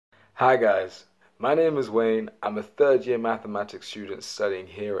Hi guys, my name is Wayne. I'm a third year mathematics student studying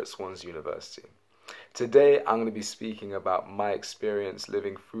here at Swansea University. Today I'm going to be speaking about my experience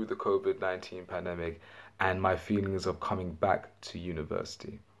living through the COVID-19 pandemic and my feelings of coming back to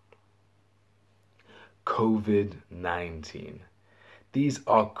university. COVID-19. These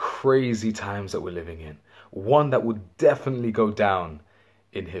are crazy times that we're living in. One that will definitely go down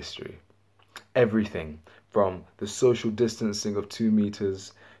in history. Everything from the social distancing of 2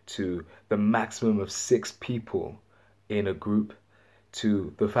 meters to the maximum of 6 people in a group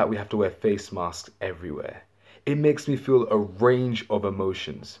to the fact we have to wear face masks everywhere. It makes me feel a range of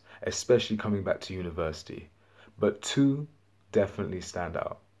emotions, especially coming back to university. But two definitely stand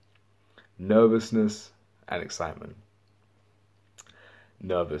out: nervousness and excitement.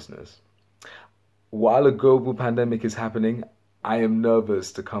 Nervousness. While a global pandemic is happening, I am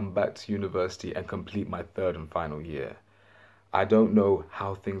nervous to come back to university and complete my third and final year. I don't know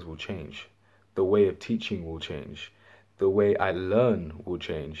how things will change. The way of teaching will change. The way I learn will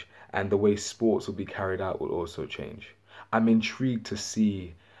change. And the way sports will be carried out will also change. I'm intrigued to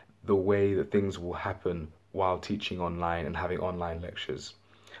see the way that things will happen while teaching online and having online lectures.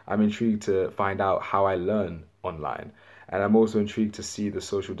 I'm intrigued to find out how I learn online. And I'm also intrigued to see the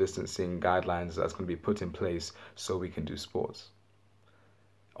social distancing guidelines that's going to be put in place so we can do sports.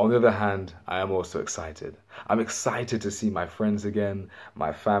 On the other hand, I am also excited. I'm excited to see my friends again,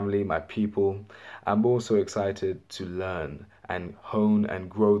 my family, my people. I'm also excited to learn and hone and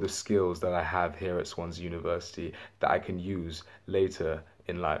grow the skills that I have here at Swansea University that I can use later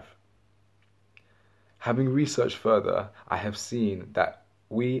in life. Having researched further, I have seen that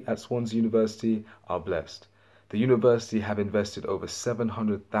we at Swansea University are blessed. The university have invested over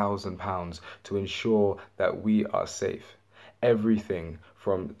 £700,000 to ensure that we are safe. Everything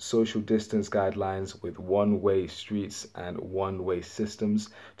from social distance guidelines with one-way streets and one-way systems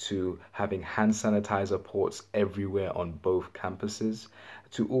to having hand sanitizer ports everywhere on both campuses,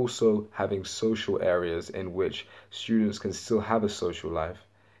 to also having social areas in which students can still have a social life.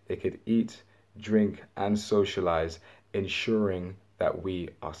 They could eat, drink, and socialize, ensuring that we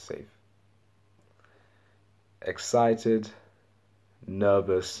are safe. Excited,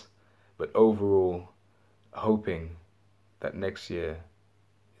 nervous, but overall hoping that next year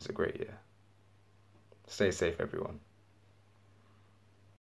is a great year. Stay safe, everyone.